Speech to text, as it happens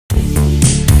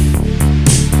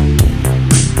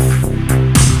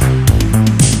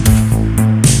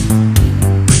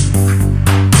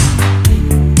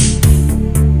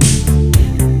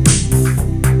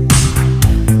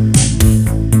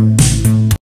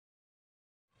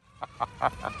I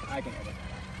can edit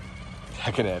that.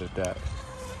 I can edit that.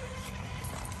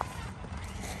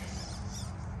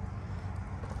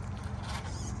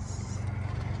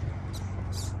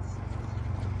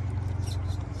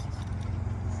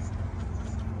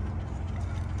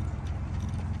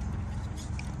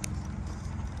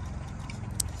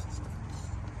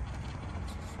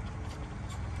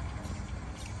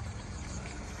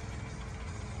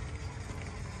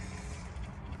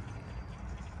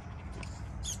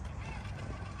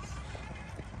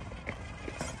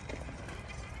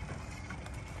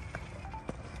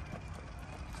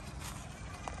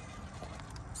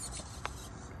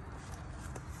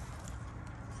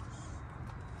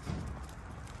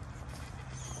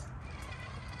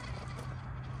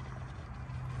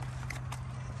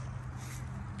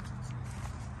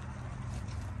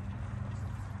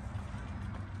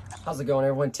 How's it going,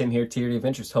 everyone? Tim here, TRD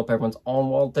Adventures. Hope everyone's on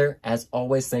well there. As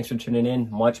always, thanks for tuning in.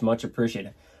 Much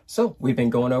appreciated. So we've been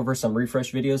going over some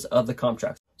refresh videos of the comp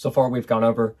trucks. So far, we've gone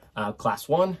over Class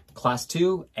 1, Class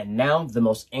 2, and now the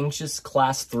most anxious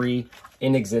Class 3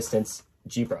 in existence,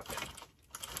 G-Bruck.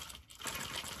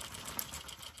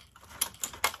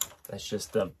 That's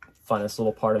just the funnest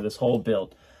little part of this whole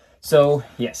build. So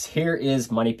yes, here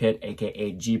is Money Pit,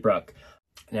 aka G-Bruck.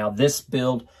 Now this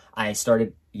build, I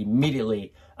started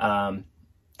immediately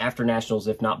after Nationals,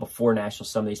 if not before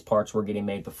Nationals. Some of these parts were getting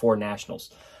made before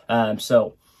Nationals.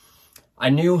 So I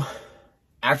knew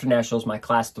after Nationals, my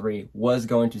Class 3 was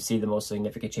going to see the most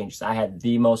significant changes. I had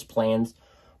the most plans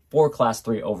for Class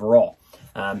 3 overall.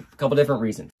 A couple different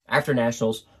reasons. After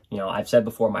Nationals, you know, I've said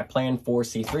before, my plan for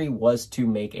C3 was to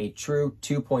make a true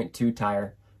 2.2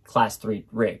 tire Class 3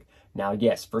 rig. Now,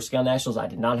 yes, for Scale Nationals, I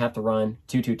did not have to run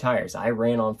 2.2 tires. I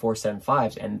ran on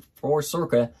 4.75s, and for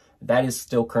Circa, that is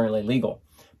still currently legal.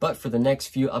 But for the next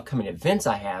few upcoming events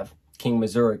I have, King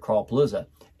Missouri Crawlapalooza,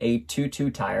 a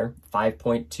 2.2 tire,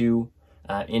 5.2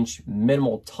 inch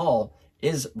minimal tall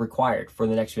is required for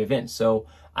the next few events. So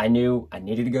I knew I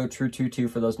needed to go true 2.2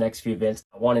 for those next few events.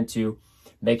 I wanted to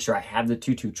make sure I have the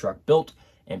 2.2 truck built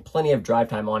and plenty of drive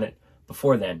time on it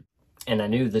before then. And I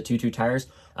knew the 2.2 tires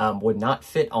would not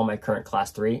fit on my current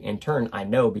Class 3. In turn, I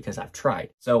know because I've tried.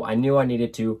 So I knew I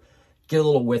needed to get a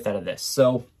little width out of this.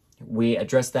 So we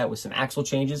addressed that with some axle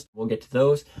changes. We'll get to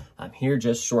those here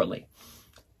just shortly.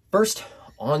 First,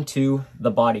 onto the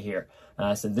body here.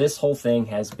 So this whole thing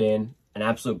has been an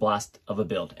absolute blast of a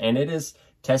build. And it has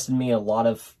tested me a lot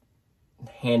of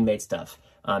handmade stuff.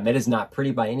 It is not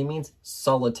pretty by any means,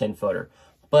 solid 10-footer.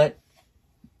 But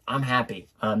I'm happy.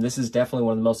 This is definitely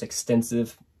one of the most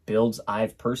extensive builds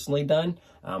I've personally done,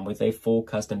 with a full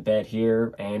custom bed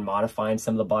here and modifying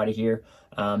some of the body here.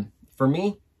 For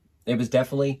me, it was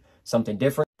definitely something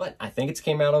different, but I think it's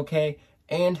came out okay,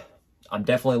 and I'm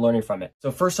definitely learning from it.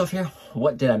 So first off here,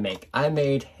 what did I make? I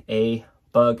made a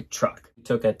bug truck. We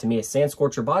took a Tamiya sand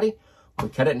scorcher body, we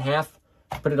cut it in half,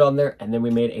 put it on there, and then we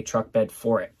made a truck bed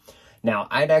for it. Now,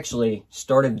 I'd actually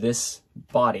started this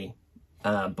body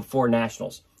before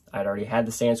Nationals. I'd already had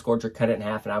the sand scorcher, cut it in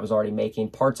half, and I was already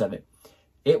making parts of it.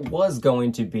 It was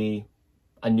going to be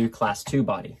a new Class 2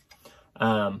 body.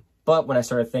 But when I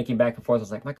started thinking back and forth, I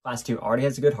was like, my Class 2 already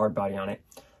has a good hard body on it.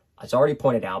 As already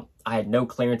pointed out, I had no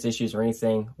clearance issues or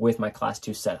anything with my Class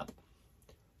 2 setup.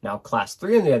 Now, Class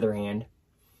 3, on the other hand,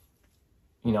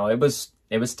 you know, it was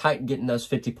tight getting those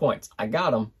 50 points. I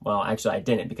got them. Well, actually, I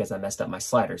didn't because I messed up my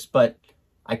sliders. But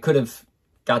I could have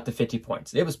got the 50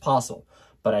 points. It was possible.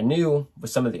 But I knew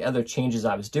with some of the other changes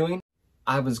I was doing,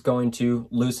 I was going to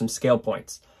lose some scale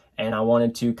points. And I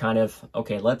wanted to kind of,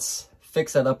 okay, let's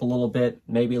fix that up a little bit,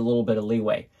 maybe a little bit of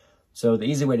leeway. So the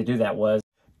easy way to do that was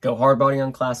go hard body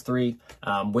on Class 3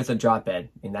 with a drop bed.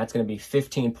 And that's going to be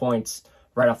 15 points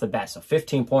right off the bat. So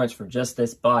 15 points for just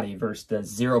this body versus the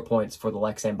 0 points for the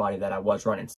Lexan body that I was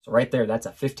running. So right there, that's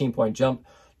a 15-point jump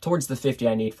towards the 50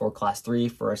 I need for Class 3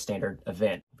 for a standard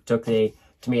event. Took the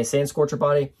Tamiya sand scorcher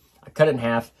body, I cut it in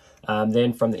half.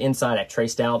 Then from the inside, I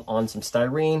traced out on some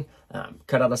styrene,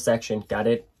 cut out a section, got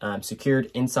it secured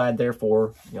inside there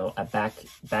for, you know, a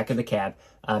back of the cab.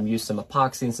 Used some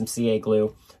epoxy and some CA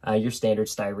glue, your standard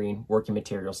styrene working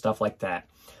material, stuff like that.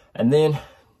 And then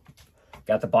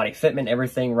got the body fitment,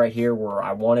 everything right here where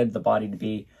I wanted the body to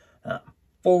be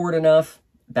forward enough,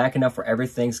 back enough where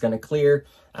everything's going to clear.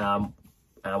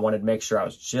 I wanted to make sure I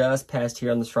was just past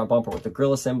here on this front bumper with the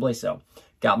grill assembly. So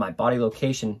got my body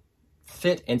location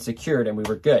fit and secured, and we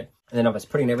were good. And then I was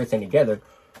putting everything together,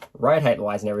 ride height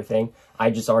wise and everything. I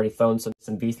just already thrown some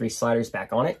V3 sliders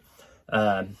back on it.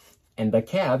 And the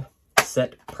cab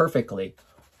set perfectly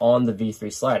on the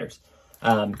V3 sliders.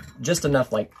 Just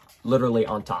enough, like literally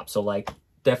on top. So like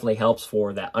definitely helps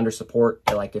for that under support,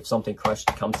 like if something crushed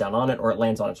comes down on it or it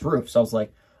lands on its roof. So I was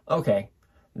like, okay,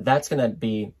 that's going to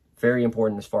be very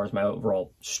important as far as my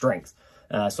overall strength.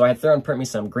 So I had Theron print me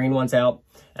some green ones out,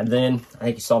 and then I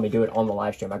think you saw me do it on the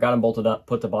live stream. I got them bolted up,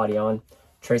 put the body on,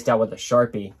 traced out with a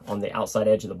Sharpie on the outside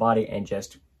edge of the body, and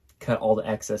just cut all the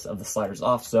excess of the sliders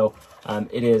off. So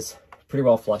it is pretty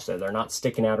well flush there. They're not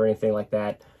sticking out or anything like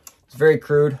that. It's very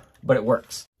crude, but it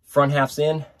works. Front half's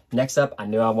in. Next up, I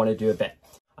knew I wanted to do a bed.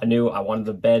 I knew I wanted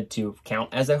the bed to count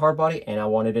as a hard body, and I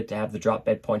wanted it to have the drop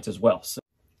bed points as well. So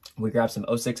we grabbed some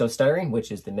 060 styrene,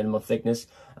 which is the minimum thickness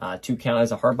to count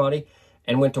as a hard body,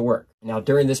 and went to work. Now,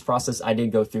 during this process, I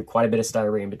did go through quite a bit of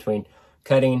styrene between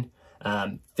cutting,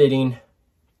 fitting,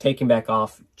 taking back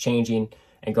off, changing,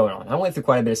 and going on. I went through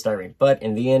quite a bit of styrene, but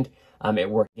in the end, it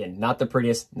worked. Again, not the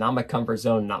prettiest, not my comfort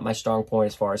zone, not my strong point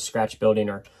as far as scratch building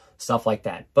or stuff like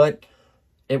that, but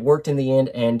it worked in the end,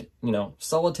 and, you know,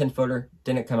 solid 10-footer,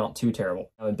 didn't come out too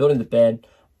terrible. Now, in building the bed,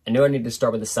 I knew I needed to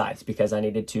start with the sides because I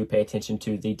needed to pay attention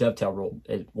to the dovetail rule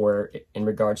where in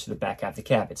regards to the back half of the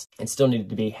cab. It still needed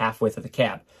to be half width of the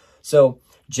cab. So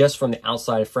just from the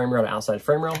outside of frame rail to outside of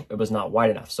frame rail, it was not wide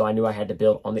enough. So I knew I had to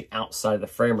build on the outside of the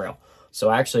frame rail. So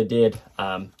I actually did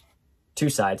two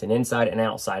sides, an inside and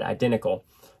outside, identical.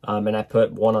 And I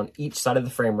put one on each side of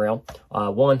the frame rail.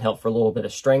 One helped for a little bit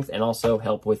of strength and also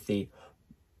help with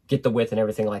get the width and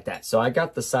everything like that. So I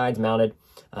got the sides mounted,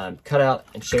 cut out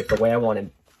and shaped the way I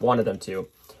wanted them to,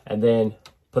 and then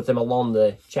put them along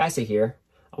the chassis here.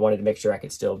 I wanted to make sure I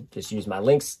could still just use my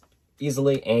links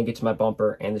easily and get to my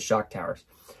bumper and the shock towers.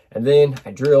 And then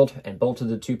I drilled and bolted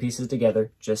the two pieces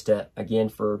together just to, again,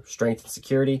 for strength and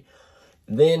security.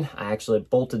 And then I actually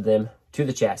bolted them to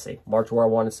the chassis, marked where I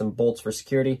wanted some bolts for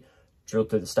security, drilled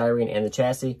through the styrene and the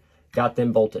chassis, got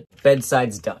them bolted. Bed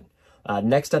side's done.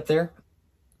 Next up there,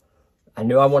 I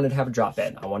knew I wanted to have a drop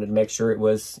bed. I wanted to make sure it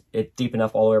was deep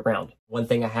enough all the way around. One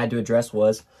thing I had to address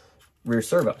was rear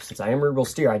servo. Since I am rear wheel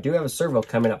steer, I do have a servo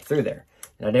coming up through there.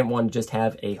 And I didn't want to just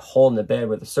have a hole in the bed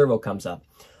where the servo comes up.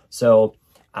 So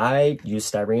I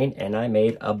used styrene and I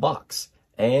made a box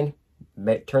and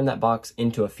turned that box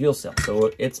into a fuel cell.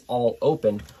 So it's all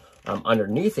open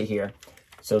underneath it here.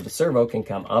 So the servo can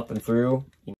come up and through.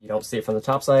 You don't see it from the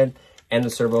top side. And the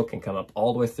servo can come up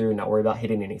all the way through, not worry about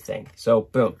hitting anything. So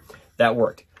boom. That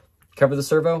worked. Covered the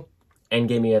servo and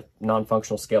gave me a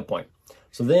non-functional scale point.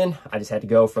 So then I just had to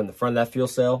go from the front of that fuel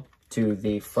cell to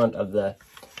the front of the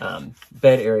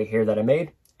bed area here that I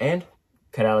made and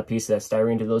cut out a piece of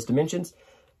styrene to those dimensions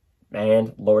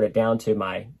and lowered it down to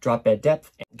my drop bed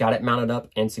depth. Got it mounted up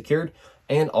and secured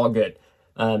and all good.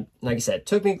 Like I said, it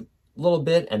took me a little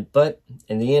bit, but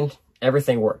in the end,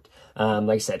 everything worked.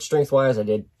 Like I said, strength-wise, I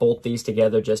did bolt these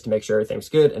together just to make sure everything was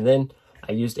good. And then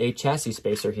I used a chassis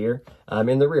spacer here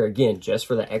in the rear, again, just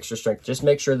for the extra strength. Just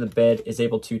make sure the bed is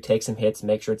able to take some hits,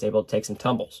 make sure it's able to take some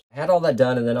tumbles. I had all that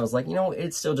done, and then I was like, you know,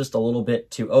 it's still just a little bit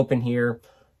too open here.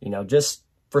 You know, just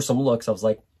for some looks, I was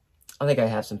like, I think I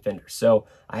have some fenders. So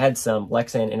I had some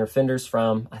Lexan inner fenders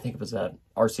from, I think it was a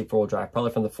RC 4-wheel drive,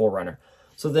 probably from the 4Runner.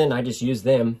 So then I just used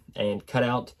them and cut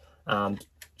out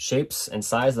shapes and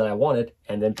size that I wanted,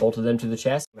 and then bolted them to the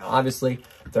chassis. Now, obviously,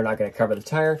 they're not going to cover the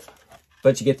tire,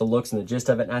 but you get the looks and the gist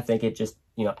of it, and I think it just,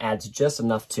 you know, adds just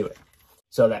enough to it.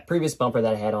 So that previous bumper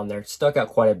that I had on there stuck out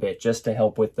quite a bit just to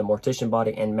help with the mortician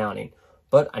body and mounting,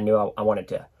 but I knew I wanted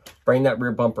to bring that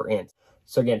rear bumper in.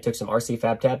 So again, took some RC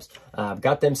fab tabs,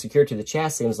 got them secured to the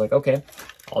chassis, and was like, okay,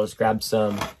 I'll just grab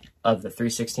some of the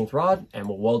 3/16 rod and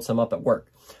we'll weld some up at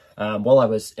work. While I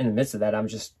was in the midst of that, I'm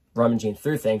just rummaging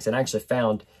through things and I actually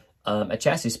found a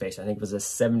chassis spacer. I think it was a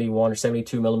 71 or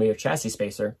 72 millimeter chassis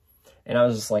spacer. And I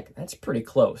was just like, that's pretty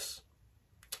close.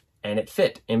 And it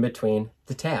fit in between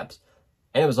the tabs.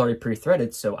 And it was already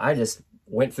pre-threaded, so I just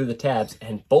went through the tabs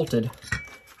and bolted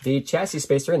the chassis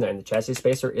spacer in there. And the chassis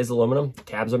spacer is aluminum. The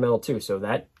tabs are metal too, so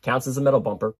that counts as a metal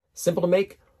bumper. Simple to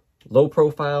make, low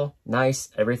profile, nice.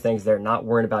 Everything's there, not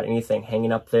worrying about anything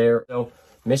hanging up there. So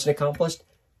mission accomplished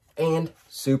and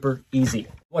super easy.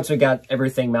 Once we got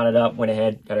everything mounted up, went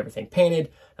ahead, got everything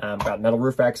painted, got metal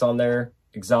roof racks on there,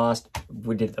 exhaust.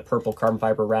 We did the purple carbon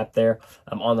fiber wrap there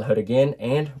on the hood again,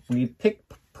 and we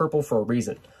picked purple for a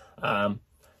reason.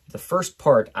 The first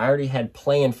part I already had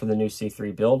planned for the new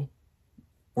C3 build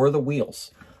were the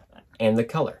wheels and the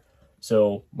color.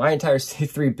 So my entire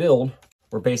C3 build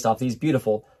were based off these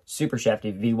beautiful super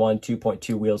shafty V1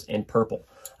 2.2 wheels in purple.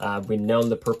 We known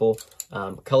the purple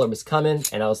color was coming,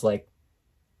 and I was like,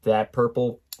 that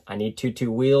purple, I need 2.2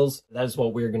 wheels. That is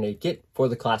what we're going to get for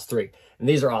the Class 3. And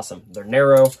these are awesome. They're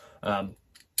narrow,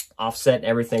 offset, and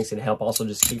everything's going to help also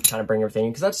just keep kind of bring everything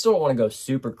in. Because I still don't want to go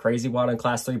super crazy wild in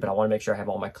Class 3, but I want to make sure I have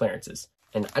all my clearances.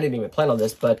 and I didn't even plan on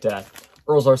this, but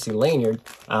Earl's RC lanyard,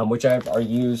 which I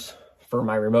use for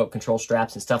my remote control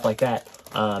straps and stuff like that,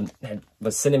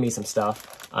 was sending me some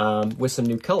stuff with some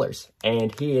new colors,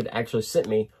 and he had actually sent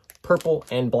me purple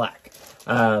and black.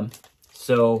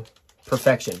 So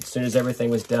perfection. As soon as everything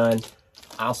was done,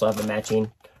 I also have a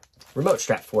matching remote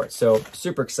strap for it. So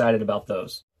super excited about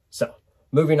those. So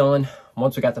moving on,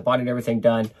 once we got the body and everything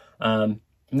done,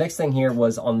 next thing here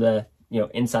was on the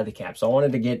inside the cab. So I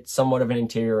wanted to get somewhat of an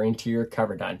interior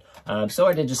cover done. So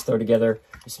I did just throw together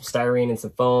some styrene and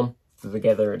some foam, threw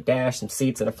together a dash, some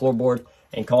seats, and a floorboard,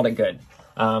 and called it good.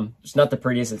 It's not the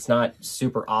prettiest, it's not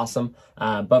super awesome,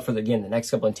 but for the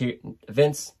next couple of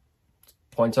events,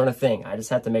 points aren't a thing. I just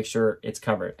have to make sure it's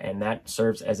covered, and that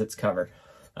serves as its cover.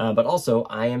 But also,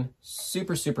 I am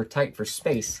super tight for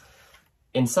space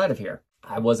inside of here.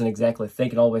 I wasn't exactly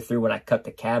thinking all the way through when I cut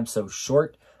the cab so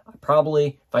short.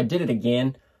 If I did it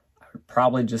again, I would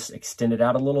probably just extend it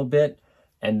out a little bit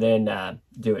and then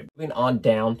do it. Moving on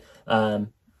down,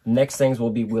 next things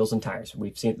will be wheels and tires.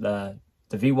 We've seen the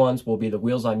V1s will be the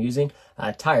wheels I'm using.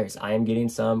 Tires, I am getting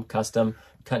some custom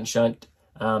cut and shunt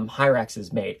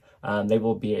hyraxes made. They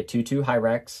will be a 2.2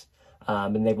 hyrax,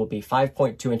 and they will be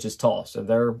 5.2 inches tall. So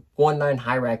they're 1.9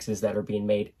 hyraxes that are being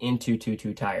made into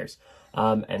 2.2 tires.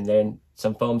 And then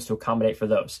some foams to accommodate for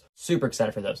those. Super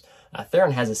excited for those.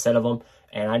 Theron has a set of them,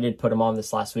 and I did put them on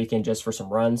this last weekend just for some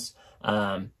runs.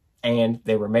 And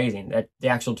they were amazing. The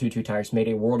actual 2.2 tires made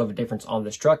a world of a difference on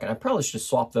this truck, and I probably should have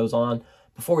swapped those on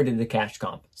before we did the cash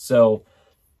comp. So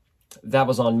that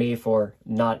was on me for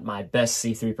not my best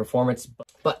C3 performance.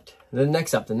 But the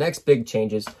next big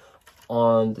changes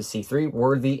on the C3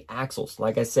 were the axles.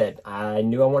 Like I said, I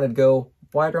knew I wanted to go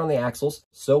wider on the axles,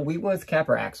 so we went with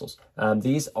capper axles.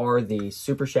 These are the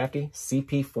Super Shafty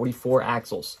CP44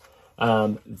 axles.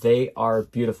 They are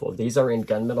beautiful. These are in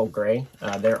gunmetal gray.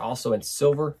 They're also in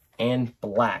silver and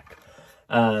black.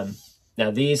 Now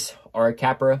these are a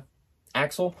Capra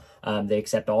axle. They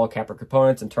accept all Capra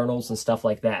components, internals, and stuff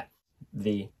like that.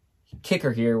 The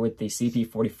kicker here with the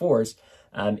CP44s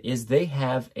is they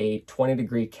have a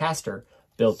 20-degree caster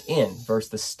built in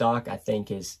versus the stock, I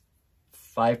think, is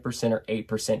 5% or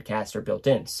 8% caster built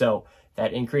in. So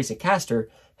that increase in caster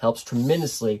helps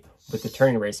tremendously with the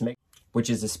turning radius, which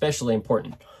is especially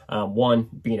important. One,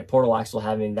 being a portal axle,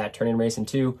 having that turning radius, and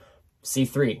two,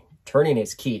 C3. Turning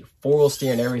is key. Four-wheel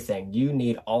steer and everything. You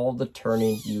need all the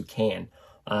turning you can.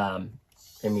 I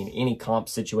mean, any comp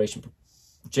situation,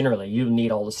 generally, you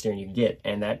need all the steering you can get.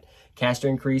 And that caster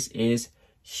increase is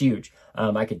huge.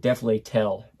 I could definitely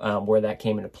tell where that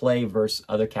came into play versus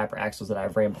other capper axles that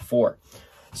I've ran before.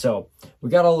 So we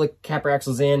got all the capper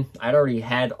axles in. I'd already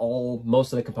had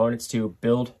most of the components to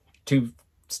build two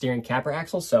steering capper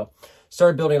axles. So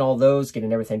started building all those,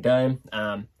 getting everything done.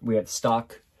 We have the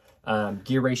stock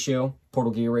gear ratio,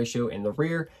 portal gear ratio in the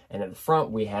rear, and in the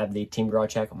front we have the Team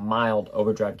Garage Hack mild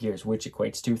overdrive gears, which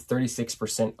equates to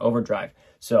 36% overdrive.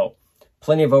 So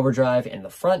plenty of overdrive in the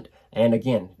front, and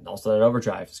again, also that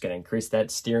overdrive is going to increase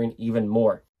that steering even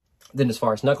more. Then as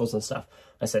far as knuckles and stuff,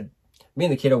 I said, me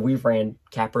and the kiddo, we've ran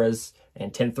Capras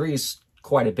and 10.3s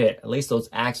quite a bit, at least those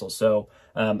axles. So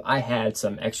I had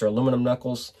some extra aluminum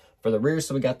knuckles for the rear,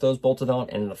 so we got those bolted on,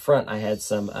 and in the front I had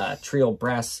some Trio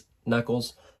brass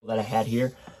knuckles that I had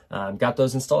here. Got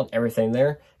those installed. Everything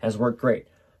there has worked great.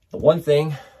 The one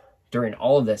thing during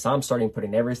all of this, I'm starting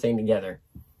putting everything together,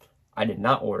 I did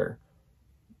not order,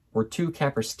 were 2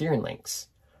 capper steering links.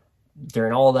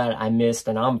 During all that, I missed,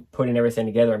 and I'm putting everything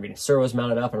together. I'm getting servos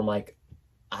mounted up, and I'm like,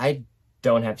 I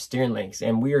don't have steering links.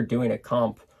 And we are doing a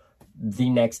comp the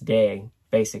next day,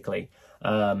 basically.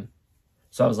 So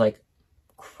I was like,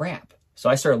 crap. So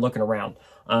I started looking around,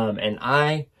 and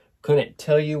I couldn't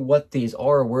tell you what these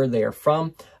are or where they are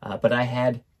from, but I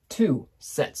had 2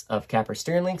 sets of capper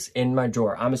steering links in my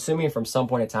drawer. I'm assuming from some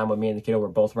point in time when me and the kiddo were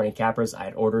both running cappers, I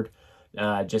had ordered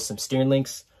just some steering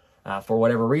links for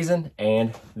whatever reason,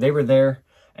 and they were there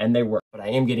and they work. But I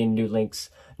am getting new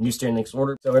steering links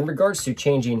ordered. So in regards to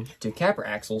changing to capper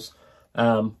axles,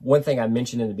 one thing I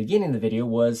mentioned in the beginning of the video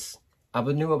was I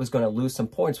knew I was going to lose some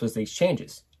points with these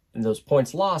changes. And those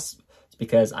points lost is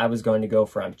because I was going to go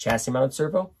from chassis mounted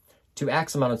servo to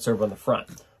axle mounted servo in the front.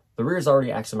 The rear is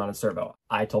already axle mounted servo.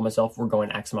 I told myself we're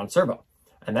going axle mounted servo.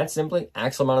 And that's simply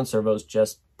axle mounted servos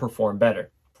just perform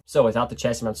better. So without the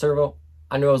chassis mounted servo,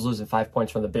 I knew I was losing 5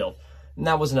 points from the build. And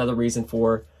that was another reason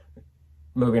for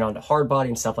moving on to hard body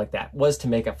and stuff like that, was to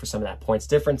make up for some of that points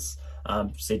difference.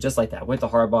 See, just like that, with the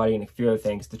hard body and a few other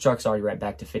things, the truck's already right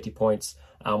back to 50 points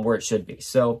where it should be.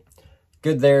 So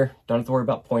good there. Don't have to worry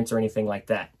about points or anything like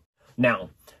that.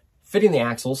 Now, fitting the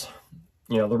axles,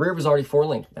 You know, the rear was already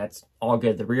 4-link. That's all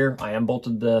good. The rear, I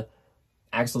unbolted the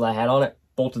axle that I had on it,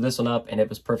 bolted this one up, and it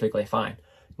was perfectly fine.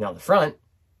 Now the front,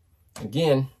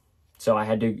 again,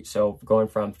 so going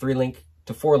from 3-link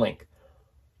to 4-link.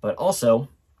 But also,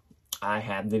 I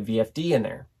have the VFD in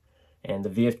there. And the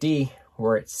VFD,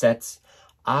 where it sets,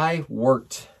 I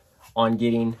worked on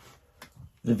getting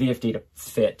the VFD to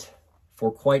fit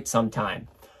for quite some time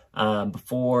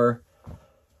before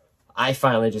I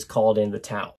finally just called in the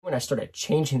towel. When I started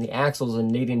changing the axles and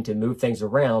needing to move things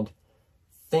around,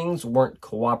 things weren't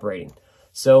cooperating.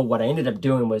 So what I ended up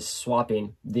doing was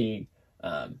swapping the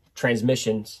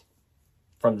transmissions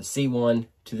from the C1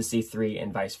 to the C3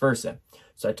 and vice versa.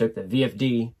 So I took the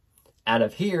VFD out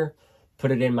of here,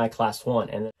 put it in my class 1.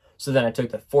 And so then I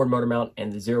took the Ford motor mount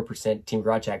and the 0% Team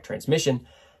Garage Hack transmission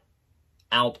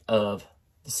out of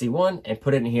the C1 and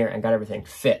put it in here and got everything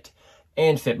fit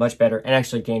much better and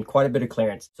actually gained quite a bit of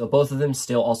clearance. So both of them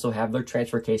still also have their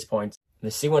transfer case points. The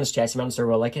C1 is chassis mounted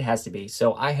servo like it has to be.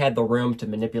 So I had the room to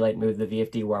manipulate and move the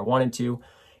VFD where I wanted to.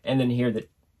 And then here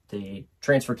the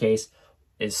transfer case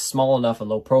is small enough and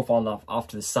low profile enough off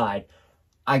to the side.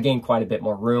 I gained quite a bit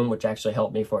more room, which actually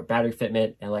helped me for battery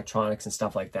fitment and electronics and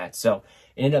stuff like that. So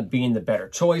it ended up being the better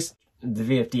choice. The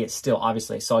VFD is still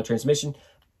obviously a solid transmission.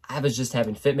 I was just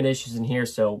having fitment issues in here,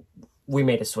 so we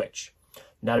made a switch.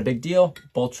 Not a big deal.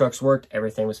 Both trucks worked.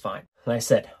 Everything was fine. Like I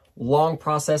said, long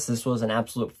process. This was an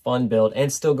absolute fun build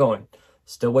and still going.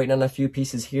 Still waiting on a few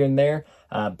pieces here and there,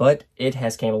 but it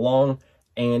has came along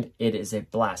and it is a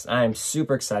blast. I am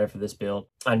super excited for this build.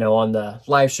 I know on the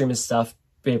live stream and stuff,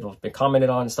 people have been commenting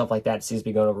on and stuff like that. It seems to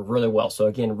be going over really well. So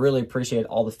again, really appreciate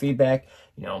all the feedback.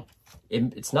 You know,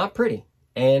 it's not pretty.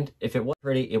 And if it was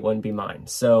pretty, it wouldn't be mine.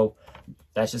 So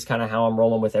that's just kind of how I'm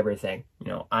rolling with everything.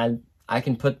 You know, I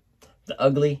can put the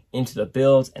ugly into the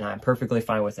builds and I'm perfectly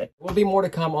fine with it. There will be more to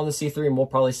come on the C3 and we'll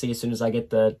probably see as soon as I get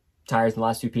the tires and the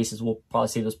last few pieces, we'll probably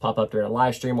see those pop up during a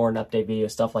live stream or an update video,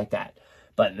 stuff like that.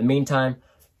 But in the meantime,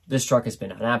 this truck has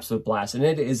been an absolute blast and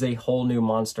it is a whole new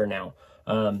monster now.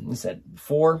 I said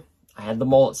before, I had the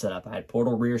mullet set up. I had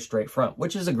portal rear, straight front,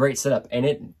 which is a great setup and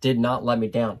it did not let me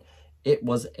down. It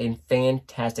was a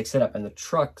fantastic setup and the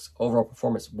truck's overall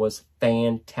performance was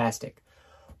fantastic.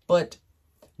 But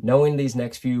knowing these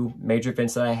next few major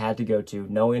events that I had to go to,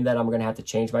 knowing that I'm going to have to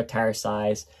change my tire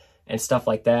size and stuff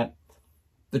like that,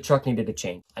 the truck needed to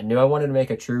change. I knew I wanted to make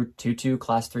a true 2.2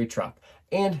 Class 3 truck.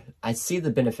 And I see the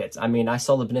benefits. I mean, I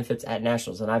saw the benefits at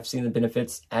Nationals and I've seen the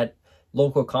benefits at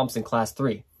local comps in Class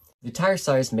 3. The tire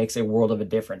size makes a world of a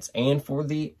difference. And for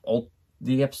the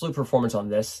absolute performance on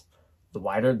this, the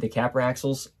wider the capper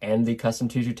axles and the custom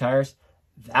 2.2 tires,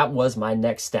 that was my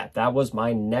next step. That was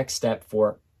my next step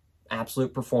for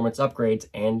absolute performance upgrades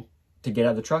and to get out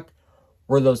of the truck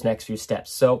were those next few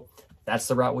steps. So that's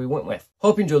the route we went with.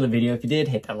 Hope you enjoyed the video. If you did,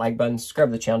 hit that like button, subscribe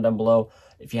to the channel down below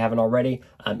if you haven't already.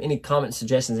 Any comments,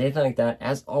 suggestions, anything like that,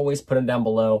 as always, put them down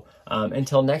below.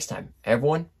 Until next time,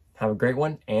 everyone, have a great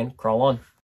one and crawl on.